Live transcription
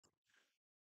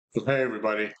Well, hey,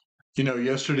 everybody.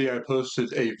 Yesterday I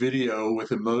posted a video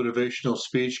with a motivational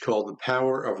speech called The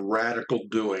Power of Radical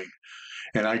Doing,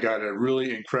 and I got a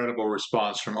really incredible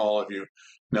response from all of you.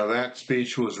 Now, that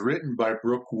speech was written by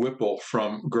Brooke Whipple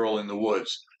from Girl in the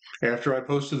Woods. After I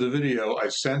posted the video, I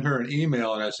sent her an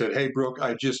email and I said, "Hey, Brooke,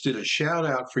 I just did a shout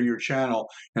out for your channel,"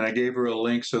 and I gave her a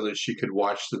link so that she could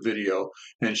watch the video.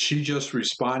 And she just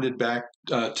responded back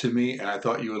to me, and I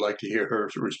thought you would like to hear her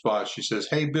response. She says,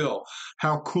 "Hey, Bill,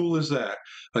 how cool is that?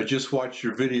 I just watched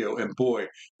your video, and boy,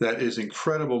 that is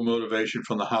incredible motivation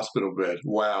from the hospital bed.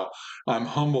 Wow. I'm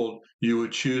humbled you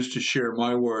would choose to share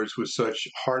my words with such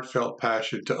heartfelt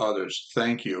passion to others.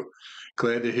 Thank you.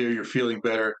 Glad to hear you're feeling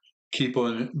better. Keep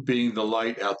on being the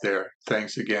light out there.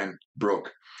 Thanks again, Brooke."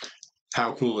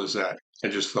 How cool is that? I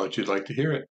just thought you'd like to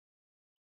hear it.